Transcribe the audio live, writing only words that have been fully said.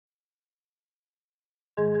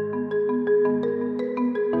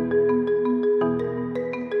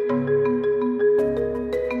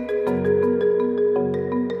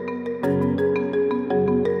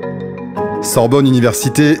Sorbonne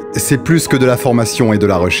Université, c'est plus que de la formation et de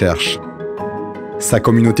la recherche. Sa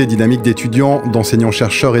communauté dynamique d'étudiants,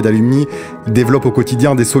 d'enseignants-chercheurs et d'alumni développe au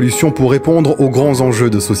quotidien des solutions pour répondre aux grands enjeux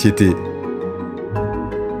de société,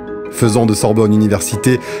 faisant de Sorbonne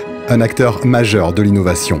Université un acteur majeur de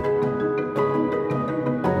l'innovation.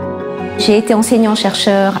 J'ai été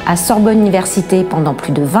enseignant-chercheur à Sorbonne Université pendant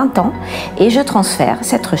plus de 20 ans et je transfère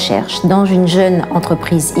cette recherche dans une jeune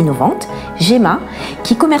entreprise innovante, Gemma,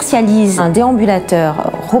 qui commercialise un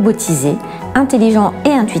déambulateur robotisé, intelligent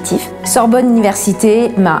et intuitif. Sorbonne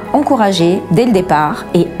Université m'a encouragée dès le départ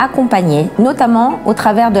et accompagnée, notamment au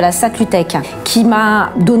travers de la Saclutech, qui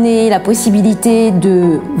m'a donné la possibilité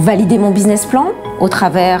de valider mon business plan au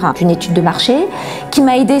travers d'une étude de marché, qui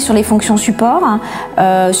m'a aidé sur les fonctions support,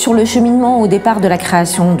 sur le cheminement au départ de la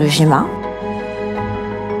création de Gemma.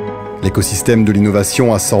 L'écosystème de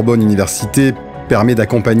l'innovation à Sorbonne Université permet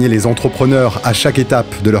d'accompagner les entrepreneurs à chaque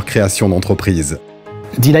étape de leur création d'entreprise.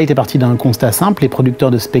 Delight est parti d'un constat simple, les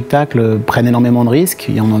producteurs de spectacles prennent énormément de risques,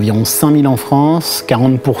 il y en a environ 5000 en France,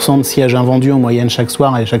 40% de sièges invendus en moyenne chaque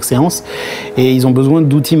soir et chaque séance, et ils ont besoin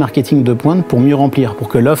d'outils marketing de pointe pour mieux remplir, pour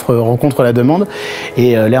que l'offre rencontre la demande,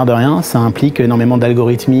 et l'air de rien, ça implique énormément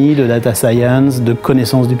d'algorithmie, de data science, de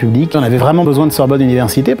connaissance du public. On avait vraiment besoin de Sorbonne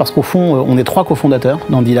Université parce qu'au fond, on est 3 cofondateurs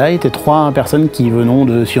dans Delight et 3 personnes qui venons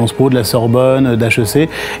de Sciences Po, de la Sorbonne, d'HEC,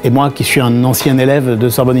 et moi qui suis un ancien élève de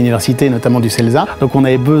Sorbonne Université, notamment du CELSA. Donc on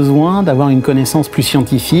avait besoin d'avoir une connaissance plus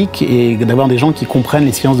scientifique et d'avoir des gens qui comprennent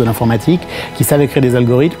les sciences de l'informatique, qui savent écrire des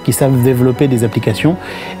algorithmes, qui savent développer des applications.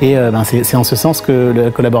 Et c'est en ce sens que la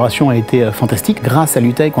collaboration a été fantastique. Grâce à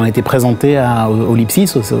l'UTEC, on a été présenté au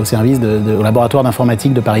LIPSIS, au service au laboratoire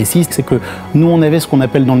d'informatique de Paris 6. C'est que nous, on avait ce qu'on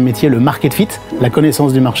appelle dans le métier le market fit, la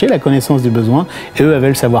connaissance du marché, la connaissance du besoin, et eux avaient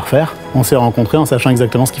le savoir-faire. On s'est rencontrés en sachant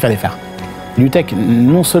exactement ce qu'il fallait faire. L'UTEC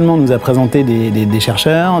non seulement nous a présenté des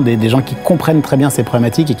chercheurs, des gens qui comprennent très bien ces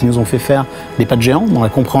problématiques et qui nous ont fait faire des pas de géant dans la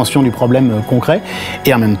compréhension du problème concret,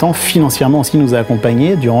 et en même temps financièrement aussi nous a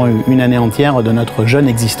accompagnés durant une année entière de notre jeune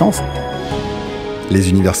existence. Les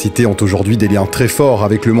universités ont aujourd'hui des liens très forts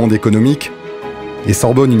avec le monde économique et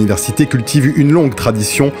Sorbonne Université cultive une longue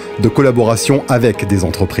tradition de collaboration avec des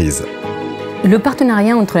entreprises. Le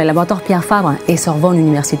partenariat entre les laboratoires Pierre Fabre et Sorbonne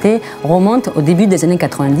Université remonte au début des années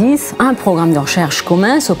 90. Un programme de recherche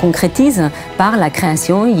commun se concrétise par la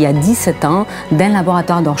création, il y a 17 ans, d'un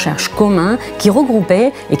laboratoire de recherche commun qui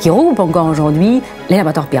regroupait et qui regroupe encore aujourd'hui les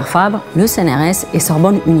laboratoires Pierre Fabre, le CNRS et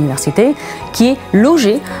Sorbonne Université, qui est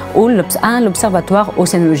logé à l'Observatoire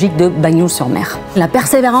océanologique de Bagnols-sur-Mer. La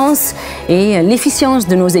persévérance et l'efficience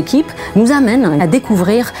de nos équipes nous amènent à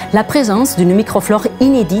découvrir la présence d'une microflore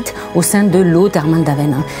inédite au sein de l'eau thermale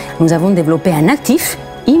d'Avesnes. Nous avons développé un actif,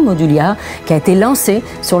 Immodulia, qui a été lancé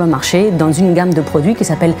sur le marché dans une gamme de produits qui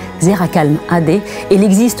s'appelle Zeracalm AD. Et il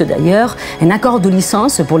existe d'ailleurs un accord de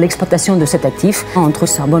licence pour l'exploitation de cet actif entre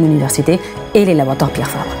Sorbonne Université et les laboratoires Pierre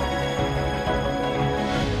Fabre.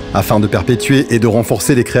 Afin de perpétuer et de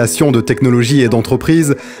renforcer les créations de technologies et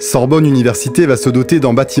d'entreprises, Sorbonne Université va se doter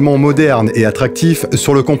d'un bâtiment moderne et attractif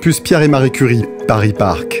sur le campus Pierre et Marie Curie, Paris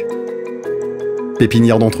Parc.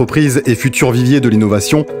 Pépinière d'entreprise et futur vivier de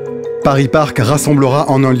l'innovation, Paris Parc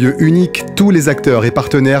rassemblera en un lieu unique tous les acteurs et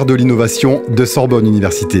partenaires de l'innovation de Sorbonne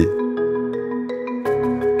Université.